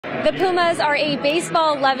The Pumas are a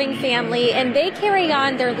baseball-loving family, and they carry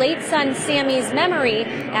on their late son Sammy's memory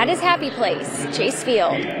at his happy place, Chase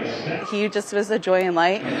Field. He just was a joy and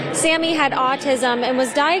light. Sammy had autism and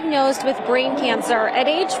was diagnosed with brain cancer at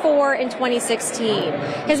age 4 in 2016.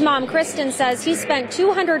 His mom, Kristen, says he spent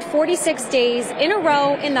 246 days in a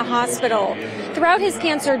row in the hospital. Throughout his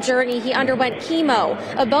cancer journey, he underwent chemo,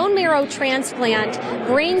 a bone marrow transplant,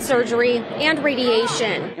 brain surgery, and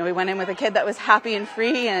radiation. We went in with a kid that was happy and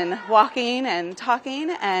free and walking and talking,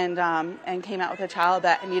 and came out with a child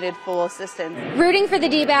that needed full assistance. Rooting for the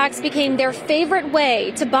D-backs became their favorite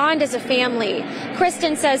way to bond as a family.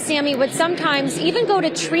 Kristen says Sammy would sometimes even go to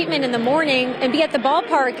treatment in the morning and be at the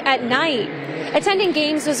ballpark at night. Attending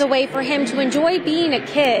games was a way for him to enjoy being a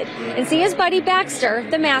kid and see his buddy Baxter,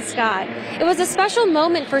 the mascot. It was a special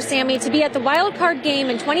moment for Sammy to be at the wild card game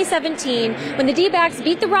in 2017 when the D-backs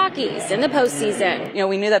beat the Rockies in the postseason.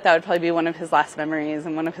 We knew that would probably be one of his last memories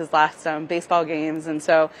and one of his last baseball games, and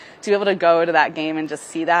so to be able to go to that game and just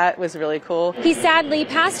see that was really cool. He sadly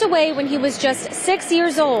passed away when he was just 6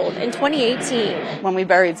 years old in 2018. When we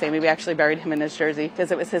buried Sammy, we actually buried him in his jersey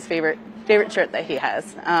because it was his favorite shirt that he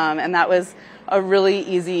has, and that was a really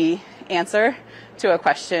easy answer to a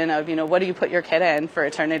question of, what do you put your kid in for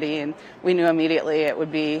eternity? And we knew immediately it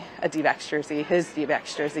would be a D-backs jersey, his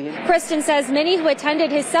D-backs jersey. Kristen says many who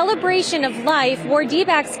attended his celebration of life wore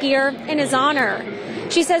D-backs gear in his honor.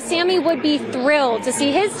 She says Sammy would be thrilled to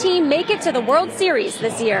see his team make it to the World Series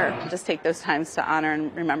this year. Just take those times to honor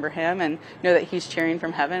and remember him and know that he's cheering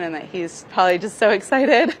from heaven and that he's probably just so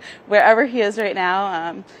excited wherever he is right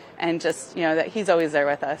now. And just, that he's always there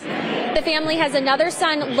with us. The family has another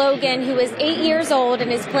son, Logan, who is 8 years old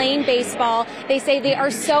and is playing baseball. They say they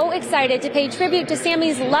are so excited to pay tribute to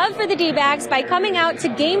Sammy's love for the D-backs by coming out to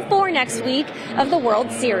Game 4 next week of the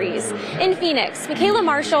World Series. In Phoenix, Michaela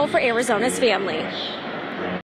Marshall for Arizona's Family.